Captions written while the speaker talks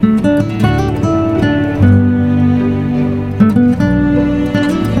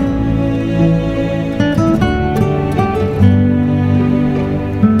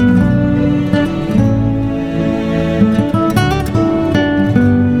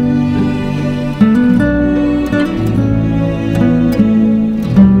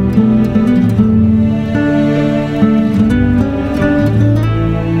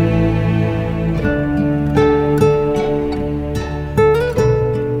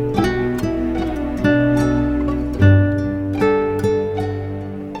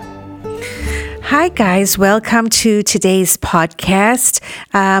Hi, guys. Welcome to today's podcast.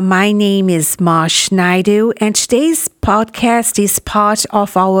 My name is Marsh Naidu, and today's podcast is part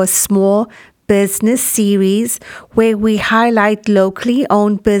of our small business series where we highlight locally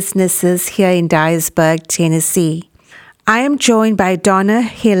owned businesses here in Dyersburg, Tennessee. I am joined by Donna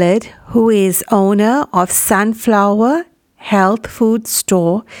Hillard, who is owner of Sunflower Health Food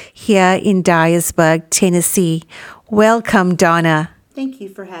Store here in Dyersburg, Tennessee. Welcome, Donna. Thank you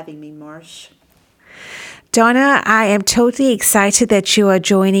for having me, Marsh. Donna, I am totally excited that you are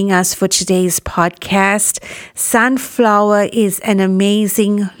joining us for today's podcast. Sunflower is an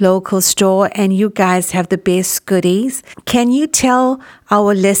amazing local store and you guys have the best goodies. Can you tell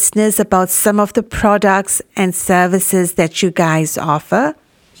our listeners about some of the products and services that you guys offer?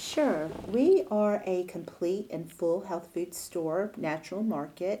 Sure. We are a complete and full health food store, natural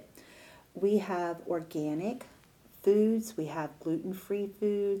market. We have organic foods, we have gluten-free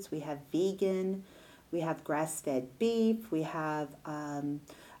foods, we have vegan, we have grass-fed beef, we have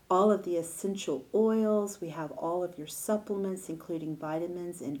all of the essential oils, we have all of your supplements, including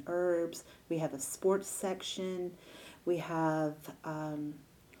vitamins and herbs. We have a sports section. We have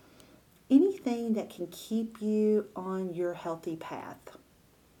anything that can keep you on your healthy path.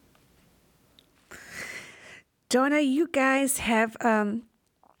 Donna, you guys have an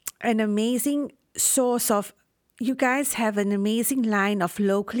amazing source of you guys have an amazing line of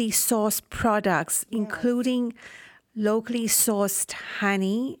locally sourced products, including locally sourced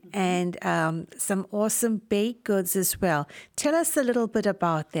honey and some awesome baked goods as well. Tell us a little bit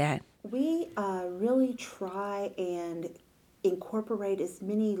about that. We really try and incorporate as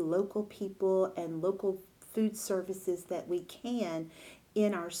many local people and local food services that we can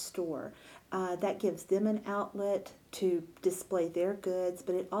in our store. That gives them an outlet to display their goods,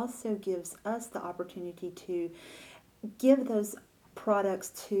 but it also gives us the opportunity to give those products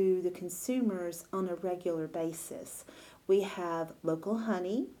to the consumers on a regular basis. We have local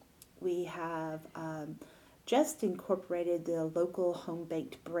honey. We have just incorporated the local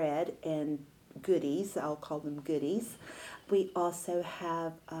home-baked bread and goodies. I'll call them goodies. We also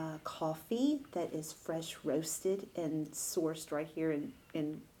have coffee that is fresh roasted and sourced right here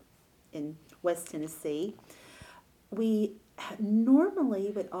in West Tennessee. We normally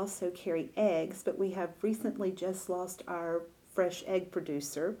would also carry eggs, but we have recently just lost our fresh egg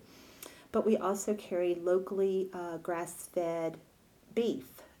producer. But we also carry locally grass-fed beef,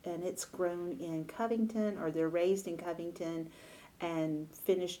 and it's grown in Covington, or they're raised in Covington and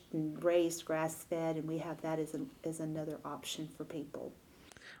finished and raised grass-fed, and we have that as another option for people.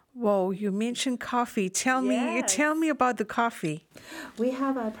 Whoa, you mentioned coffee. Tell me about the coffee. We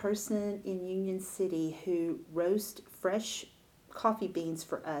have a person in Union City who roasts fresh coffee beans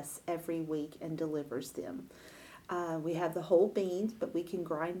for us every week and delivers them. We have the whole beans, but we can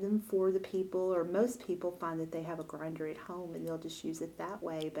grind them for the people, or most people find that they have a grinder at home and they'll just use it that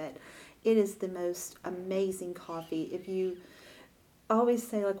way. But it is the most amazing coffee. If you always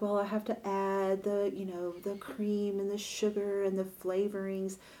say like, well, I have to add the cream and the sugar and the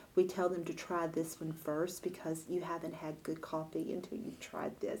flavorings, we tell them to try this one first because you haven't had good coffee until you've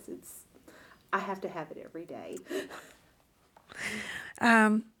tried this. I have to have it every day.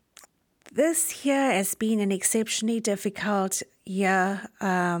 This year has been an exceptionally difficult year,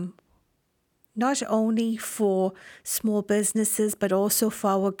 not only for small businesses, but also for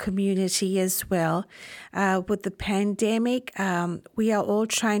our community as well. With the pandemic, we are all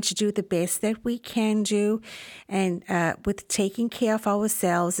trying to do the best that we can do, and with taking care of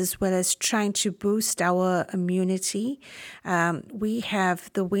ourselves as well as trying to boost our immunity. We have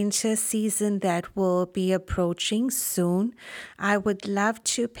the winter season that will be approaching soon. I would love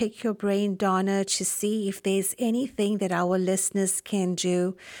to pick your brain, Donna, to see if there's anything that our listeners can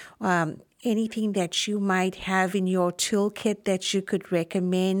do. Anything that you might have in your toolkit that you could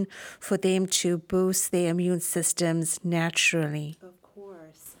recommend for them to boost their immune systems naturally? Of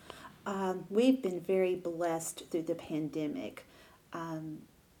course. We've been very blessed through the pandemic.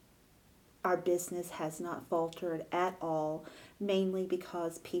 Our business has not faltered at all, mainly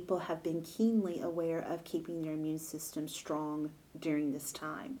because people have been keenly aware of keeping their immune system strong during this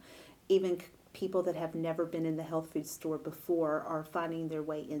time. Even people that have never been in the health food store before are finding their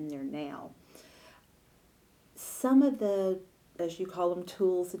way in there now. Some of the, as you call them,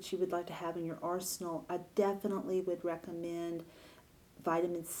 tools that you would like to have in your arsenal, I definitely would recommend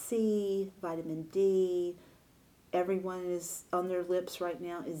vitamin C, vitamin D. Everyone is on their lips right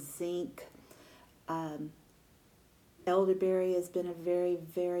now is zinc. Elderberry has been a very,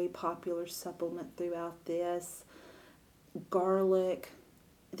 very popular supplement throughout this. Garlic.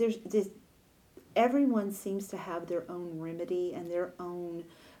 There's this. Everyone seems to have their own remedy and their own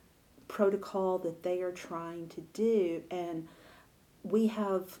protocol that they are trying to do. And we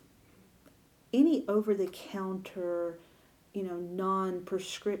have any over-the-counter,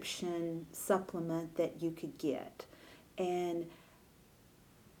 non-prescription supplement that you could get. And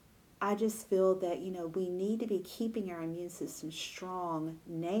I just feel that, we need to be keeping our immune system strong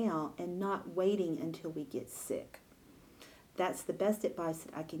now and not waiting until we get sick. That's the best advice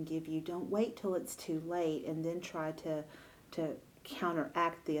that I can give you. Don't wait till it's too late and then try to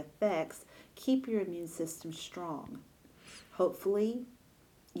counteract the effects. Keep your immune system strong. Hopefully,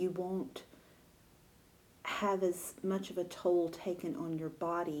 you won't have as much of a toll taken on your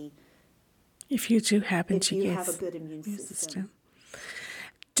body if you do happen if to you get have a good immune system.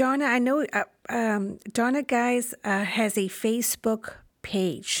 Donna, I know Donna, guys, has a Facebook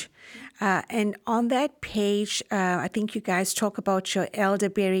page. And on that page, I think you guys talk about your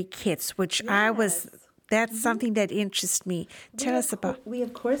elderberry kits, which Yes. that's something that interests me. Tell us about. We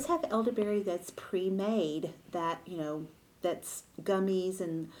of course have elderberry that's pre-made, that's gummies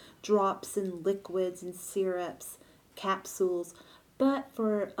and drops and liquids and syrups, capsules. But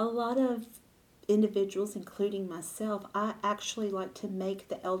for a lot of individuals, including myself, I actually like to make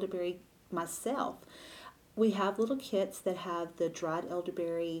the elderberry myself. We have little kits that have the dried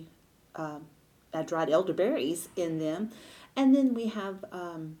elderberries in them, and then we have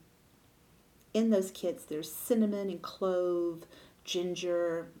in those kits there's cinnamon and clove,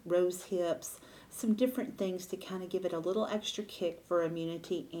 ginger, rose hips, some different things to kind of give it a little extra kick for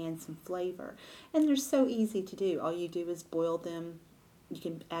immunity and some flavor. And they're so easy to do. All you do is boil them. You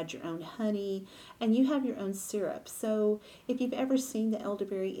can add your own honey, and you have your own syrup. So if you've ever seen the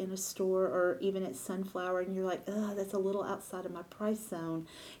elderberry in a store or even at Sunflower and you're like, oh, that's a little outside of my price zone,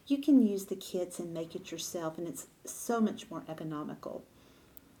 you can use the kits and make it yourself, and it's so much more economical.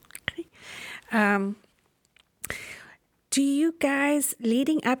 Do you guys,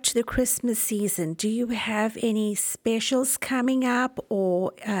 leading up to the Christmas season, do you have any specials coming up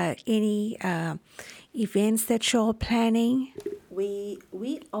or any events that you're planning? We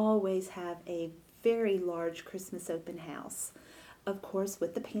always have a very large Christmas open house. Of course,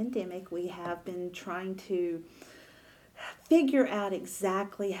 with the pandemic, we have been trying to figure out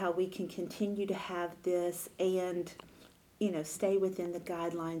exactly how we can continue to have this and, stay within the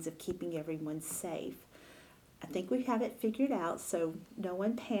guidelines of keeping everyone safe. I think we have it figured out, so no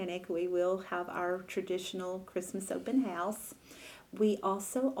one panic. We will have our traditional Christmas open house. We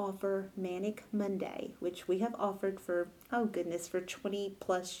also offer Manic Monday, which we have offered for 20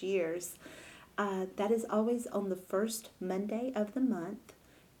 plus years. That is always on the first Monday of the month,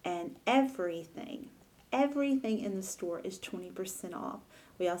 and everything in the store is 20% off.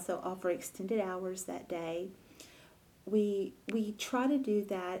 We also offer extended hours that day. We try to do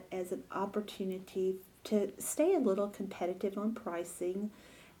that as an opportunity to stay a little competitive on pricing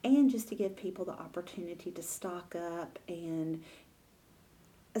and just to give people the opportunity to stock up, and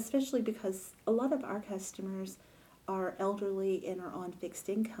especially because a lot of our customers are elderly and are on fixed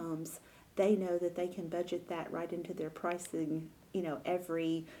incomes. They know that they can budget that right into their pricing,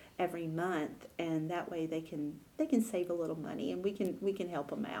 every month, and that way they can save a little money, and we can help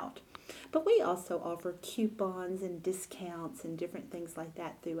them out. But we also offer coupons and discounts and different things like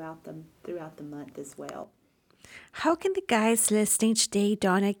that throughout the month as well. How can the guys listening today,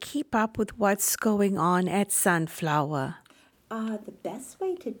 Donna, keep up with what's going on at Sunflower? The best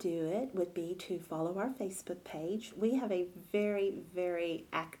way to do it would be to follow our Facebook page. We have a very, very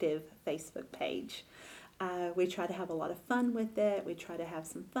active Facebook page. We try to have a lot of fun with it. We try to have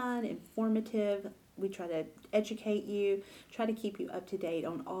some fun, informative. We try to educate you, try to keep you up to date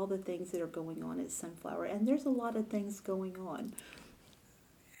on all the things that are going on at Sunflower. And there's a lot of things going on.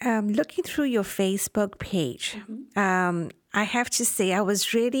 Looking through your Facebook page, I have to say I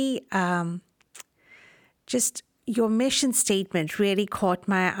was really just your mission statement really caught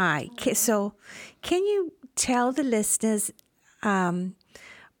my eye. So can you tell the listeners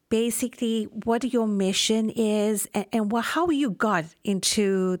basically what your mission is and how you got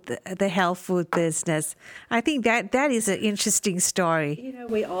into the health food business? I think that is an interesting story.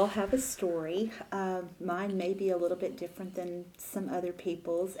 We all have a story. Mine may be a little bit different than some other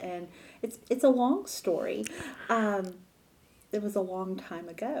people's, and it's a long story. It was a long time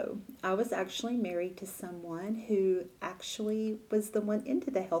ago. I was actually married to someone who actually was the one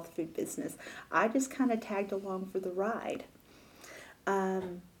into the health food business. I just kind of tagged along for the ride.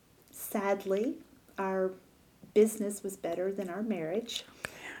 Sadly, our business was better than our marriage,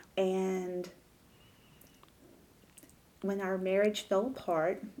 and when our marriage fell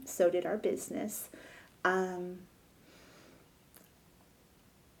apart, so did our business.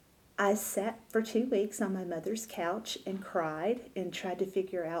 I sat for 2 weeks on my mother's couch and cried and tried to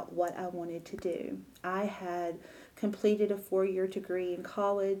figure out what I wanted to do. I had completed a 4 year degree in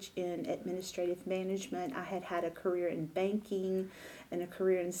college in administrative management. I had had a career in banking and a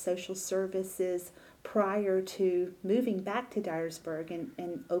career in social services prior to moving back to Dyersburg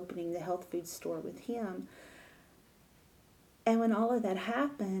and opening the health food store with him. And when all of that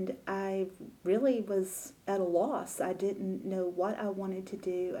happened, I really was at a loss. I didn't know what I wanted to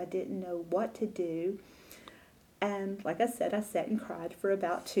do. I didn't know what to do. And like I said, I sat and cried for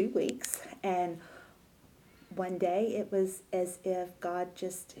about 2 weeks. And one day it was as if God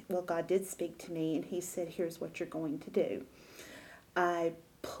God did speak to me, and He said, here's what you're going to do. I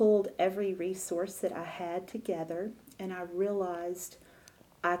pulled every resource that I had together, and I realized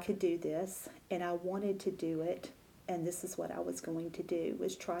I could do this, and I wanted to do it. And this is what I was going to do,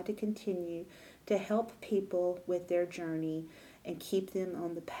 was try to continue to help people with their journey and keep them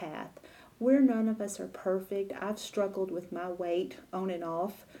on the path. Where none of us are perfect. I've struggled with my weight on and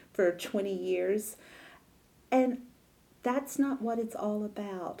off for 20 years. And that's not what it's all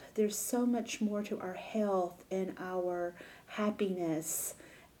about. There's so much more to our health and our happiness.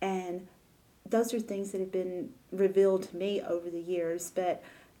 And those are things that have been revealed to me over the years. But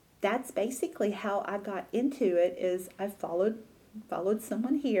that's basically how I got into it, is I followed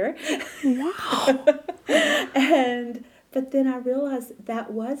someone here. Wow. But then I realized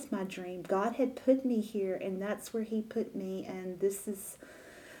that was my dream. God had put me here, and that's where He put me, and this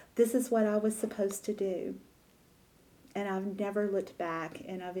is what I was supposed to do. And I've never looked back,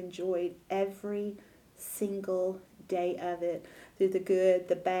 and I've enjoyed every single day of it, through the good,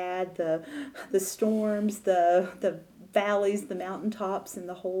 the bad, the storms, the valleys, the mountaintops, and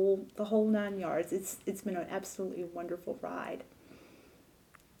the whole 9 yards. It's been an absolutely wonderful ride.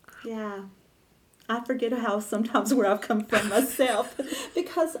 Yeah. I forget how sometimes where I've come from myself,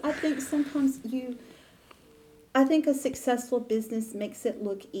 because I think sometimes I think a successful business makes it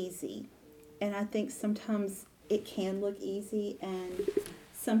look easy. And I think sometimes it can look easy, and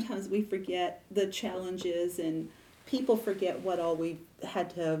sometimes we forget the challenges, and people forget what all we've had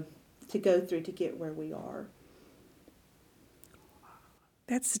to go through to get where we are.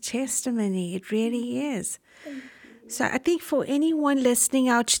 That's a testimony. It really is. So I think for anyone listening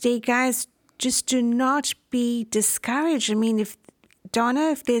out today, guys, just do not be discouraged. I mean, if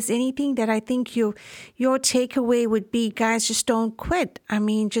there's anything that I think your takeaway would be, guys, just don't quit. I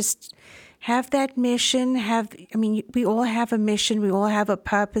mean, just have that mission. We all have a mission. We all have a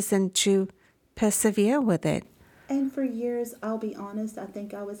purpose, and to persevere with it. And for years, I'll be honest, I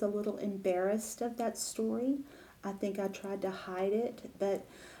think I was a little embarrassed of that story. I think I tried to hide it. But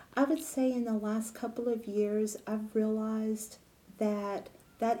I would say in the last couple of years, I've realized that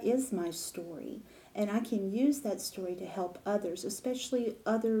is my story. And I can use that story to help others, especially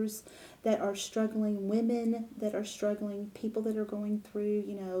others that are struggling, women that are struggling, people that are going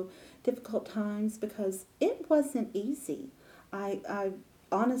through, difficult times, because it wasn't easy. I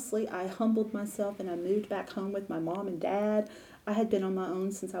honestly, I humbled myself, and I moved back home with my mom and dad. I had been on my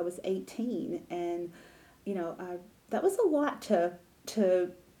own since I was 18, and that was a lot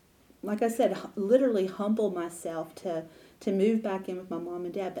to, like I said, literally humble myself to move back in with my mom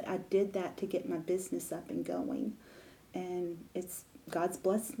and dad. But I did that to get my business up and going, and God's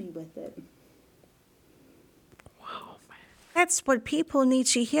blessed me with it. Wow. That's what people need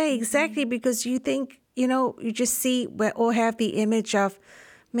to hear, exactly, because you think, you just see, we all have the image of,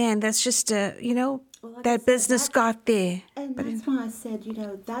 man, that's just that business got there. And that's why I said,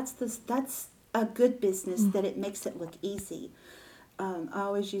 that's a good business, that it makes it look easy. I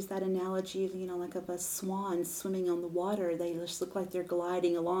always use that analogy, like of a swan swimming on the water. They just look like they're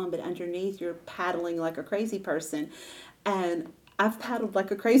gliding along, but underneath you're paddling like a crazy person. And I've paddled like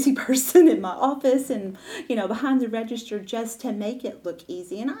a crazy person in my office and, behind the register, just to make it look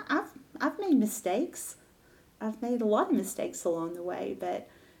easy. And I've made mistakes. I've made a lot of mistakes along the way, but,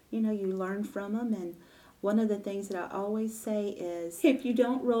 you learn from them. And one of the things that I always say is, if you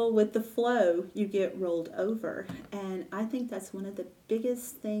don't roll with the flow, you get rolled over. And I think that's one of the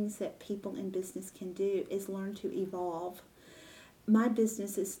biggest things that people in business can do, is learn to evolve. My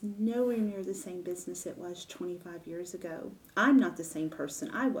business is nowhere near the same business it was 25 years ago. I'm not the same person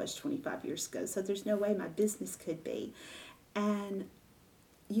I was 25 years ago, so there's no way my business could be. And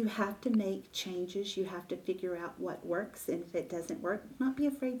you have to make changes. You have to figure out what works, and if it doesn't work, not be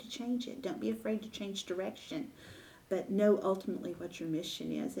afraid to change it. Don't be afraid to change direction, but know ultimately what your mission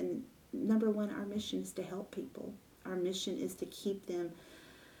is. And number one, our mission is to help people. Our mission is to keep them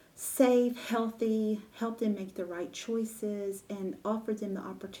safe, healthy, help them make the right choices, and offer them the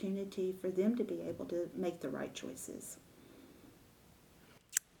opportunity for them to be able to make the right choices.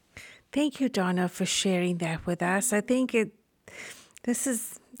 Thank you, Donna, for sharing that with us. I think this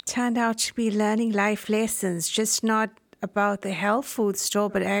has turned out to be learning life lessons, just not about the health food store,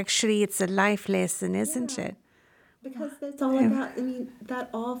 but actually it's a life lesson, isn't Yeah. it? Because that's all about, I mean, that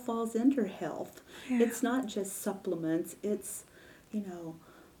all falls under health. Yeah. It's not just supplements, it's, you know,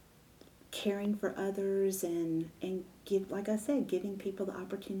 caring for others and give, like I said, giving people the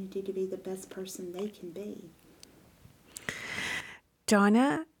opportunity to be the best person they can be.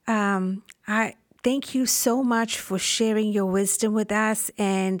 Donna, I thank you so much for sharing your wisdom with us,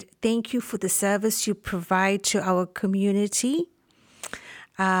 and thank you for the service you provide to our community.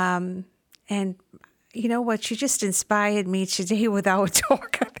 And you know what? You just inspired me today with our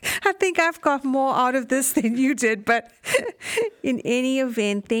talk. I think I've got more out of this than you did. But in any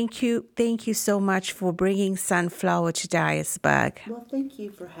event, thank you so much for bringing Sunflower to Dyersburg. Well, thank you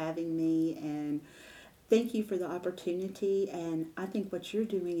for having me, and thank you for the opportunity. And I think what you're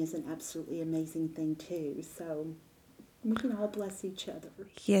doing is an absolutely amazing thing, too. So we can all bless each other.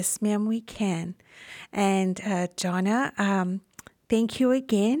 Yes, ma'am, we can. And Donna, thank you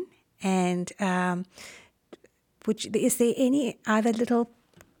again. And is there any other little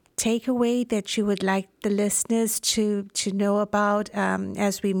takeaway that you would like the listeners to know about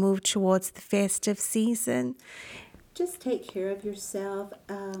as we move towards the festive season? Just take care of yourself.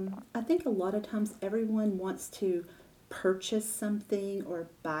 I think a lot of times everyone wants to purchase something or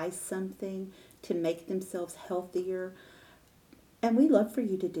buy something to make themselves healthier. And we love for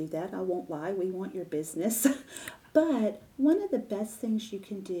you to do that. I won't lie. We want your business. But one of the best things you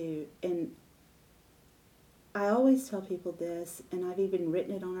can do, and I always tell people this, and I've even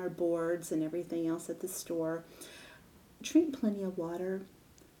written it on our boards and everything else at the store, drink plenty of water,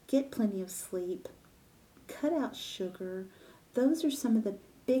 get plenty of sleep, cut out sugar. Those are some of the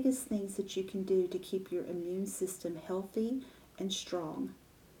biggest things that you can do to keep your immune system healthy and strong.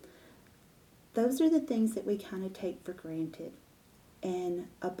 Those are the things that we kind of take for granted. And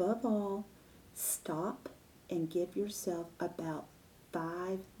above all, stop and give yourself about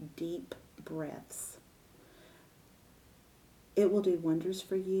 5 deep breaths. It will do wonders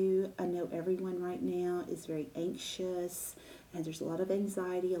for you. I know everyone right now is very anxious, and there's a lot of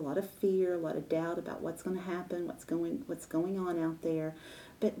anxiety, a lot of fear, a lot of doubt about what's going to happen, what's going on out there.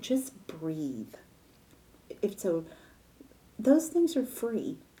 But just breathe. Those things are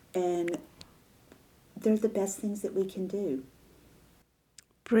free, and they're the best things that we can do.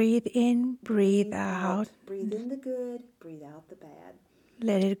 Breathe in, breathe out. Breathe in the good, breathe out the bad.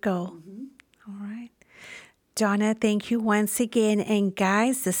 Let it go. All right. Donna, thank you once again. And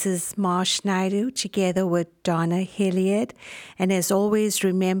guys, this is Marsh Naidu together with Donna Hilliard. And as always,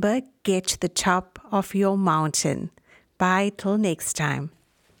 remember, get to the top of your mountain. Bye till next time.